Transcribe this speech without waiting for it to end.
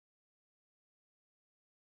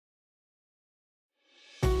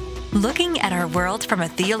Looking at our world from a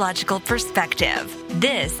theological perspective.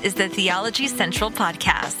 This is the Theology Central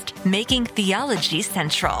Podcast, making theology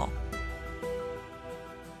central.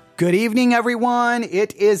 Good evening, everyone.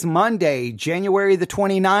 It is Monday, January the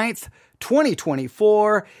 29th,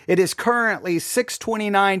 2024. It is currently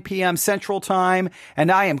 6:29 p.m. Central Time, and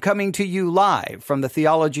I am coming to you live from the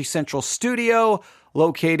Theology Central studio,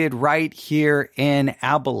 located right here in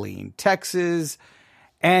Abilene, Texas.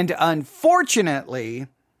 And unfortunately,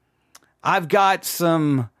 I've got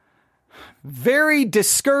some very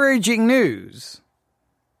discouraging news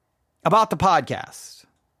about the podcast.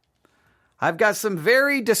 I've got some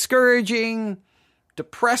very discouraging,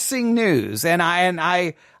 depressing news. And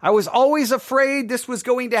I was always afraid this was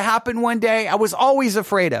going to happen one day. I was always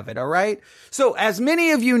afraid of it, all right? So as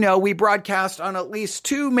many of you know, we broadcast on at least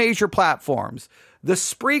two major platforms. The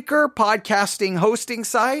Spreaker podcasting hosting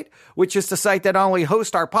site, which is the site that not only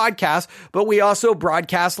hosts our podcast, but we also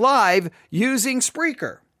broadcast live using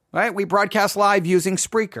Spreaker, right? We broadcast live using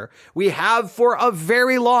Spreaker. We have for a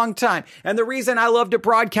very long time. And the reason I love to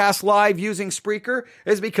broadcast live using Spreaker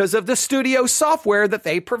is because of the studio software that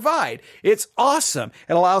they provide. It's awesome.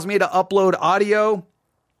 It allows me to upload audio,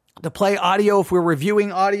 to play audio if we're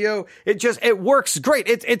reviewing audio. It works great.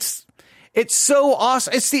 It's so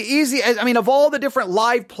awesome. It's the easy, of all the different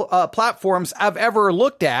live platforms I've ever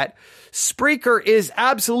looked at, Spreaker is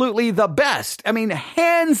absolutely the best.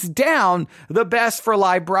 Hands down the best for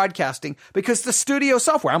live broadcasting because the studio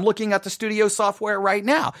software, I'm looking at the studio software right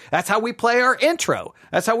now. That's how we play our intro.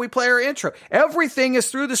 Everything is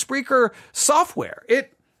through the Spreaker software.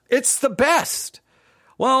 It's the best.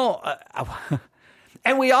 Well,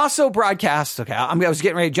 and we also broadcast, I was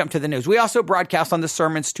getting ready to jump to the news. We also broadcast on the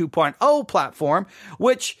Sermons 2.0 platform,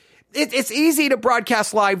 which it's easy to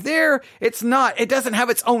broadcast live there. It doesn't have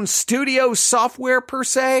its own studio software per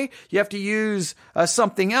se. You have to use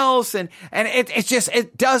something else. And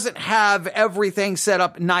it doesn't have everything set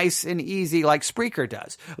up nice and easy like Spreaker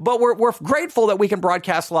does. But we're grateful that we can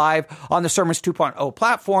broadcast live on the Sermons 2.0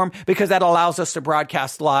 platform because that allows us to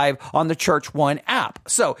broadcast live on the Church One app.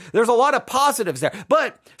 So there's a lot of positives there,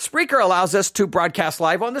 but Spreaker allows us to broadcast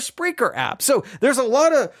live on the Spreaker app. So there's a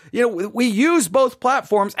lot of, we use both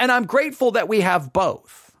platforms, and I'm grateful that we have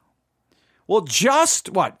both. Well,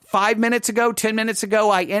 just 10 minutes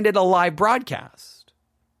ago, I ended a live broadcast.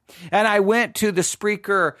 And I went to the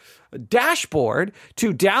Spreaker dashboard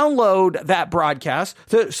to download that broadcast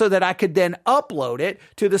so that I could then upload it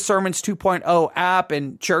to the Sermons 2.0 app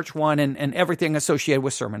and Church One and everything associated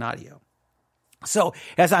with sermon audio. So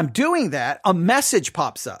as I'm doing that, a message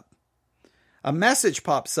pops up.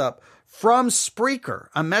 From Spreaker.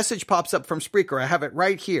 I have it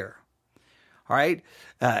right here. All right.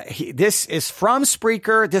 This is from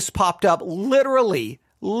Spreaker. This popped up literally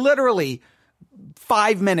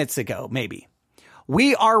 5 minutes ago, maybe.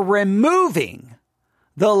 We are removing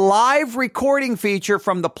the live recording feature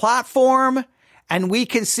from the platform, and we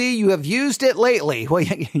can see you have used it lately. Well,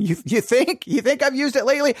 you think I've used it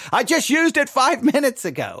lately? I just used it 5 minutes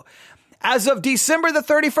ago. As of December the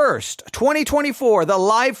 31st, 2024, the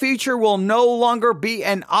live feature will no longer be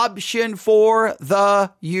an option for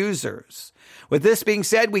the users. With this being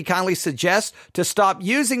said, we kindly suggest to stop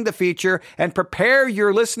using the feature and prepare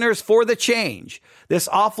your listeners for the change. The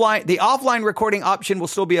offline recording option will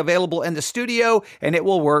still be available in the studio, and it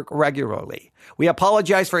will work regularly. We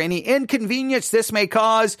apologize for any inconvenience this may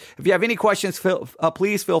cause. If you have any questions,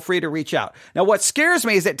 please feel free to reach out. Now, what scares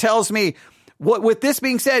me is it tells me, with this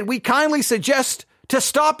being said, we kindly suggest to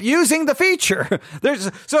stop using the feature.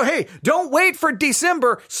 Hey, don't wait for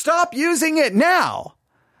December. Stop using it now.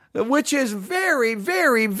 Which is very,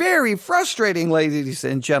 very, very frustrating, ladies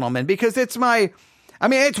and gentlemen, because it's one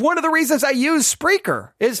of the reasons I use Spreaker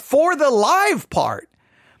is for the live part.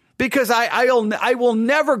 Because I will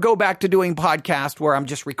never go back to doing podcasts where I'm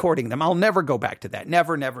just recording them. I'll never go back to that.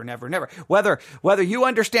 Never, never, never, never. Whether you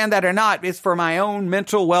understand that or not, it's for my own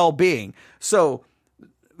mental well-being. So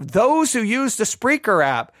those who use the Spreaker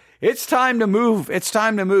app, it's time to move.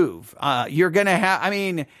 You're going to have,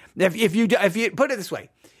 if you put it this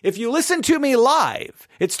way, if you listen to me live,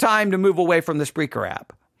 it's time to move away from the Spreaker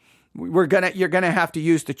app. You're going to have to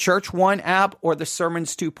use the Church One app or the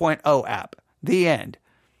Sermons 2.0 app. The end.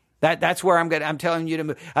 That's where I'm telling you to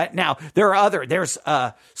move. Now, there's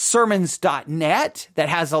sermons.net that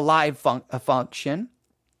has a live function,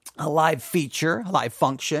 a live feature, a live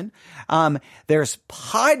function. There's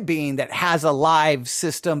Podbean that has a live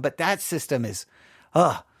system, but that system is,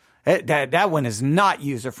 that one is not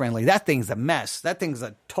user-friendly. That thing's a mess. That thing's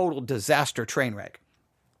a total disaster train wreck.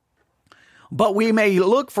 But we may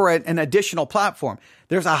look for an additional platform.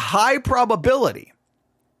 There's a high probability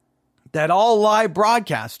that all live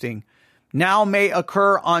broadcasting now may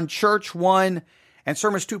occur on Church One and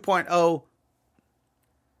Sermons 2.0.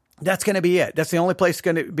 That's going to be it. That's the only place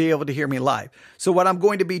going to be able to hear me live. So what I'm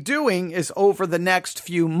going to be doing is over the next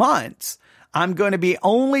few months, I'm going to be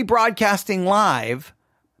only broadcasting live.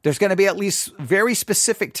 There's going to be at least very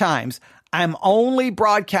specific times. I'm only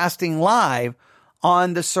broadcasting live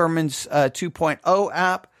on the Sermons 2.0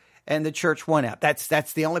 app and the Church One app.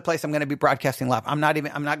 That's the only place I'm going to be broadcasting live. I'm not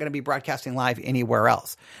going to be broadcasting live anywhere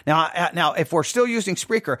else. Now, if we're still using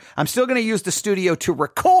Spreaker, I'm still going to use the studio to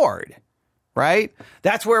record. Right?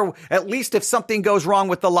 That's where, at least if something goes wrong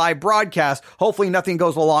with the live broadcast, hopefully nothing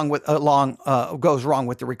goes wrong with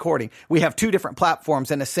the recording. We have two different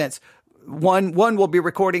platforms in a sense. One will be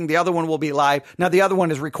recording, the other one will be live. Now the other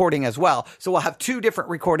one is recording as well. So we'll have two different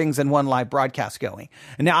recordings and one live broadcast going.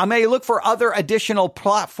 Now I may look for other additional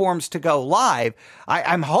platforms to go live.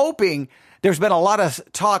 I'm hoping. There's been a lot of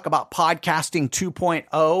talk about podcasting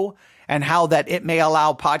 2.0 and how that it may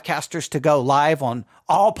allow podcasters to go live on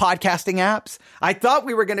all podcasting apps. I thought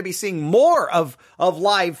we were going to be seeing more of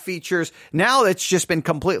live features. Now it's just been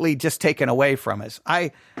completely just taken away from us.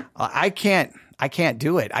 I can't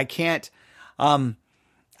do it. I can't.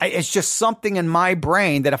 It's just something in my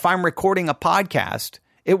brain that if I'm recording a podcast,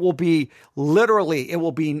 it will be literally,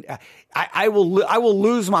 I will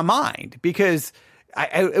lose my mind because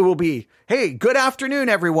it will be, hey, good afternoon,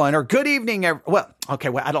 everyone, or good evening. I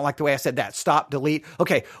don't like the way I said that. Stop, delete.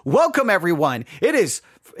 Okay. Welcome, everyone. It is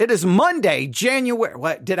Monday, January.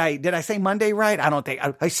 What did I say Monday, right? I don't think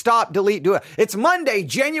I stop, delete, do it. It's Monday,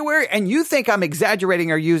 January. And you think I'm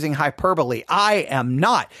exaggerating or using hyperbole. I am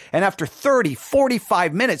not. And after 30,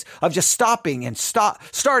 45 minutes of just starting and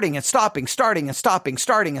stopping,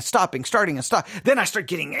 then I start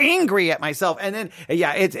getting angry at myself. And then,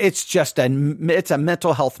 yeah, it's a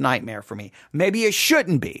mental health nightmare for me. Maybe it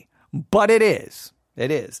shouldn't be, but it is. It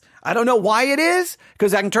is. I don't know why it is,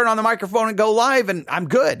 because I can turn on the microphone and go live and I'm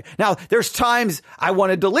good. Now, there's times I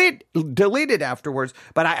want to delete it afterwards,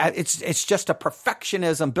 but it's just a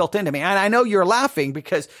perfectionism built into me. And I know you're laughing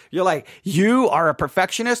because you're like, you are a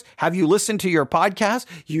perfectionist. Have you listened to your podcast?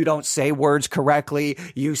 You don't say words correctly.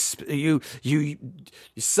 Your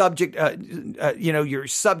subject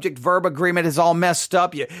verb agreement is all messed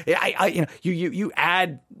up. You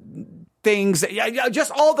add things,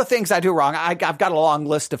 just all the things I do wrong. I've got a long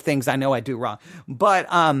list of things I know I do wrong. But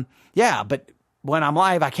but when I'm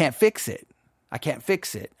live, I can't fix it.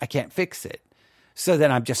 So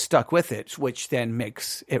then I'm just stuck with it, which then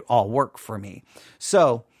makes it all work for me.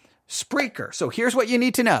 So Spreaker. So here's what you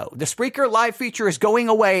need to know. The Spreaker live feature is going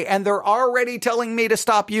away and they're already telling me to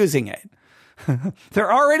stop using it.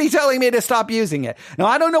 They're already telling me to stop using it. Now,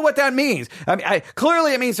 I don't know what that means. I mean,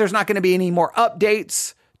 clearly it means there's not going to be any more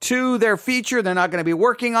updates to their feature. They're not going to be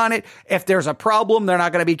working on it. If there's a problem, they're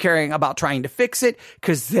not going to be caring about trying to fix it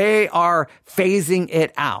because they are phasing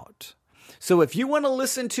it out. So if you want to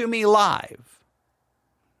listen to me live,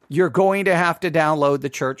 you're going to have to download the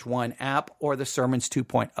Church One app or the Sermons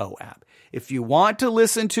 2.0 app. If you want to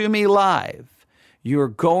listen to me live, you're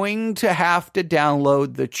going to have to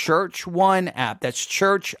download the Church One app. That's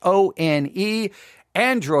Church ONE,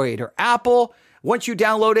 Android or Apple. Once you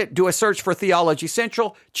download it, do a search for Theology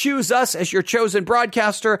Central, choose us as your chosen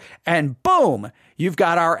broadcaster, and boom, you've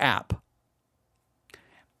got our app.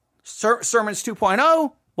 Sermons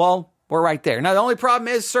 2.0, well, we're right there. Now, the only problem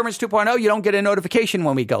is Sermons 2.0, you don't get a notification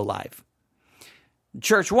when we go live.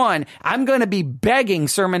 Church One, I'm going to be begging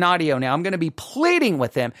Sermon Audio now. I'm going to be pleading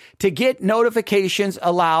with them to get notifications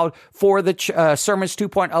allowed for the Sermons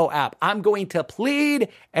 2.0 app. I'm going to plead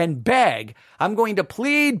and beg.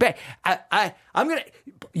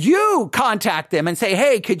 You contact them and say,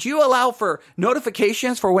 hey, could you allow for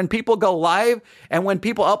notifications for when people go live and when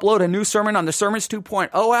people upload a new sermon on the Sermons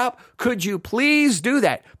 2.0 app? Could you please do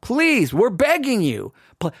that? Please, we're begging you.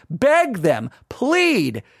 Beg them.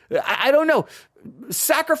 Plead. I don't know.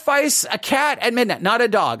 Sacrifice a cat at midnight, not a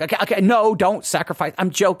dog. Okay, no, don't sacrifice. I'm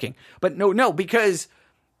joking. But no, because,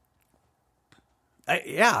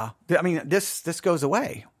 this goes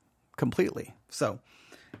away completely. So,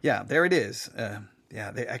 yeah, there it is. I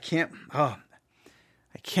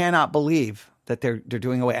cannot believe that they're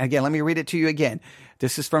doing away. And again, let me read it to you again.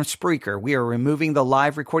 This is from Spreaker. We are removing the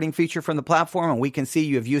live recording feature from the platform, and we can see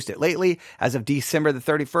you have used it lately. As of December the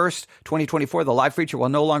 31st, 2024, the live feature will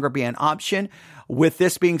no longer be an option. With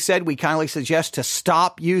this being said, we kindly suggest to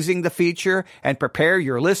stop using the feature and prepare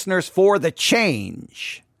your listeners for the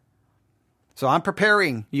change. So I'm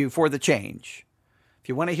preparing you for the change. If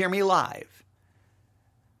you want to hear me live,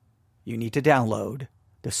 you need to download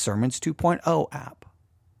the Sermons 2.0 app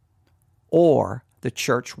or the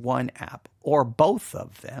Church One app or both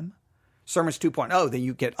of them, Sermons 2.0, then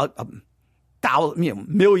you get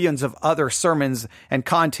millions of other sermons and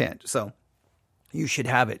content. So you should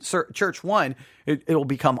have it. Church One, it'll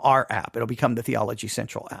become our app. It'll become the Theology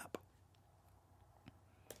Central app.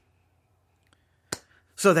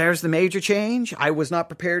 So there's the major change. I was not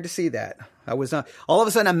prepared to see that. I was not. All of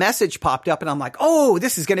a sudden, a message popped up, and I'm like, oh,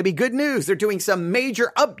 this is going to be good news. They're doing some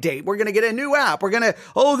major update. We're going to get a new app.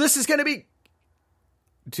 This is going to be.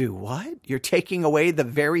 Do what? You're taking away the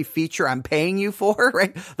very feature I'm paying you for,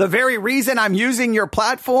 right? The very reason I'm using your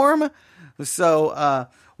platform. So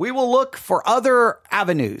we will look for other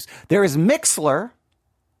avenues. There is Mixlr.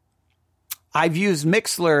 I've used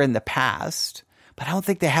Mixlr in the past, but I don't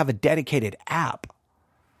think they have a dedicated app.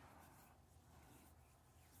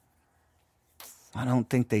 I don't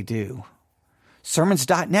think they do.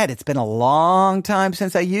 Sermons.net. It's been a long time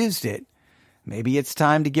since I used it. Maybe it's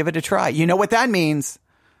time to give it a try. You know what that means?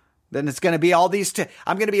 Then it's going to be all these.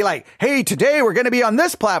 I'm going to be like, hey, today we're going to be on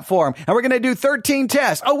this platform and we're going to do 13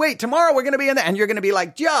 tests. Oh, wait, tomorrow we're going to be in that. And you're going to be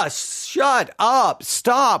like, just shut up.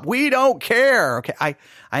 Stop. We don't care. Okay.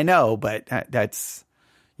 I know, but that's,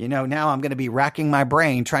 now I'm going to be racking my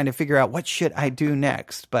brain trying to figure out what should I do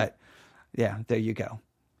next. But yeah, there you go.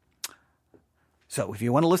 So if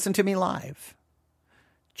you want to listen to me live,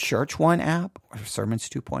 Church One app or Sermons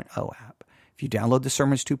 2.0 app. If you download the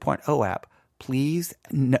Sermons 2.0 app, please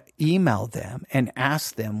email them and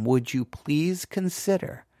ask them, would you please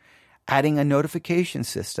consider adding a notification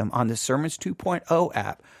system on the Sermons 2.0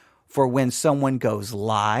 app for when someone goes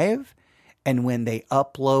live and when they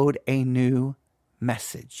upload a new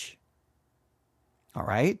message? All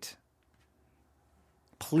right?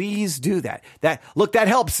 Please do that. That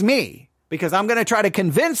helps me because I'm going to try to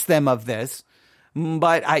convince them of this.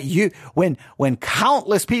 But when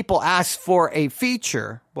countless people ask for a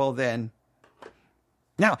feature, well then,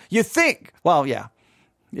 now you think, well, yeah,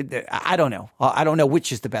 I don't know. I don't know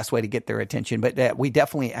which is the best way to get their attention, but I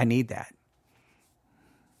need that.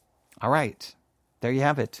 All right, there you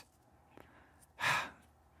have it.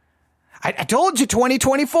 I told you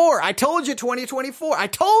 2024. I told you 2024. I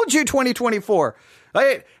told you 2024.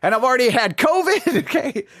 Right? And I've already had COVID,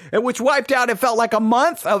 okay, which wiped out, it felt like a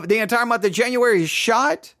month of the entire month of January is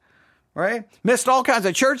shot, right? Missed all kinds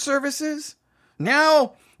of church services.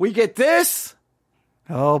 Now we get this.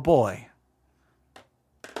 Oh boy.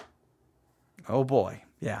 Oh boy.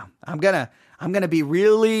 Yeah. I'm gonna be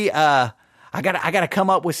really, I gotta come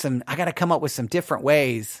up with some different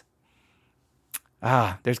ways.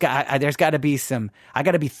 There's got to be some, I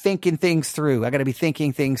gotta be thinking things through.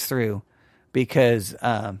 Because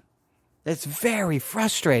it's very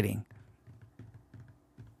frustrating.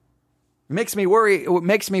 It makes me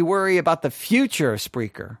worry about the future of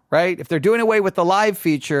Spreaker, right? If they're doing away with the live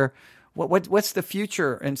feature, what's the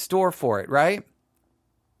future in store for it, right?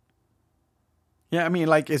 Yeah, I mean,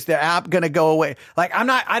 like, is the app going to go away? Like,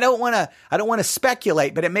 I don't want to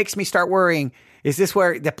speculate, but it makes me start worrying. Is this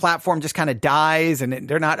where the platform just kind of dies and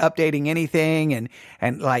they're not updating anything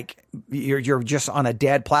and like you're just on a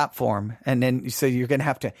dead platform and then so you're going to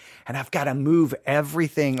have to, and I've got to move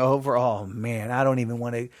everything over. Oh man, I don't even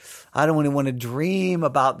want to dream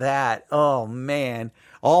about that. Oh man,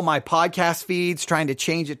 all my podcast feeds trying to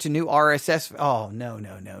change it to new RSS. Oh no.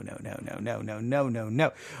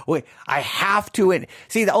 Wait, I have to.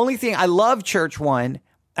 See, the only thing I love Church One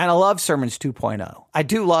and I love Sermons 2.0. I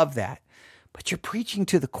do love that. But you're preaching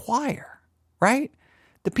to the choir, right?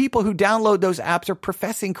 The people who download those apps are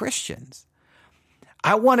professing Christians.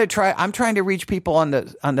 I'm trying to reach people on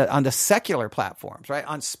the secular platforms, right?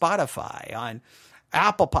 On Spotify, on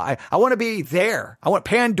Apple Pie. I want to be there. I want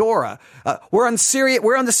Pandora. We're on the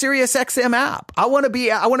Sirius XM app.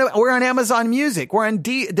 We're on Amazon Music. We're on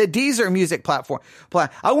the Deezer music platform.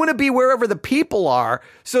 I want to be wherever the people are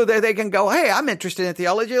so that they can go, hey, I'm interested in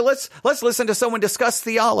theology. Let's listen to someone discuss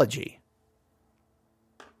theology.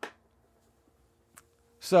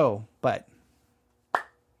 So, but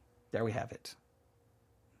there we have it.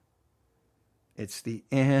 It's the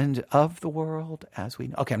end of the world as we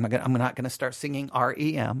know. Okay, I'm not going to start singing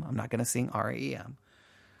REM. I'm not going to sing REM.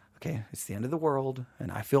 Okay, it's the end of the world,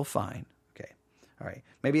 and I feel fine. Okay, all right.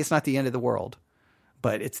 Maybe it's not the end of the world,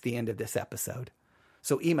 but it's the end of this episode.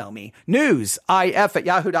 So email me,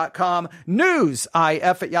 newsif@yahoo.com,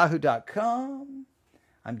 newsif@yahoo.com.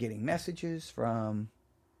 I'm getting messages from...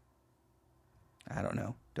 I don't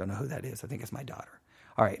know who that is. I think it's my daughter.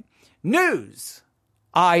 All right.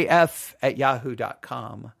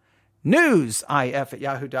 newsif@yahoo.com.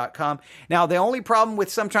 newsif@yahoo.com. Now, the only problem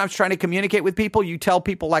with sometimes trying to communicate with people, you tell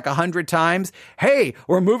people like 100 times, hey,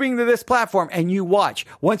 we're moving to this platform, and you watch.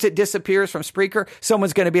 Once it disappears from Spreaker,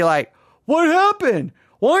 someone's going to be like, what happened?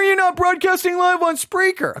 Why are you not broadcasting live on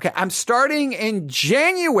Spreaker? Okay, I'm starting in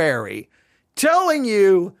January telling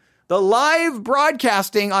you the live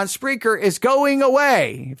broadcasting on Spreaker is going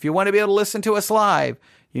away. If you want to be able to listen to us live,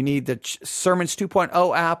 you need the Sermons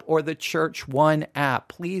 2.0 app or the Church One app.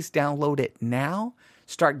 Please download it now.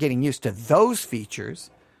 Start getting used to those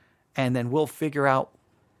features, and then we'll figure out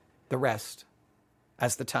the rest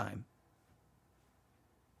as the time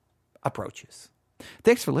approaches.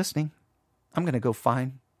 Thanks for listening. I'm going to go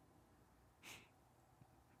find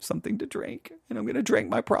something to drink, and I'm going to drink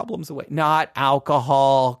my problems away. Not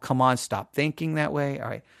alcohol. Come on, stop thinking that way. All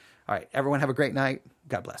right. Everyone have a great night.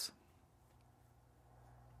 God bless.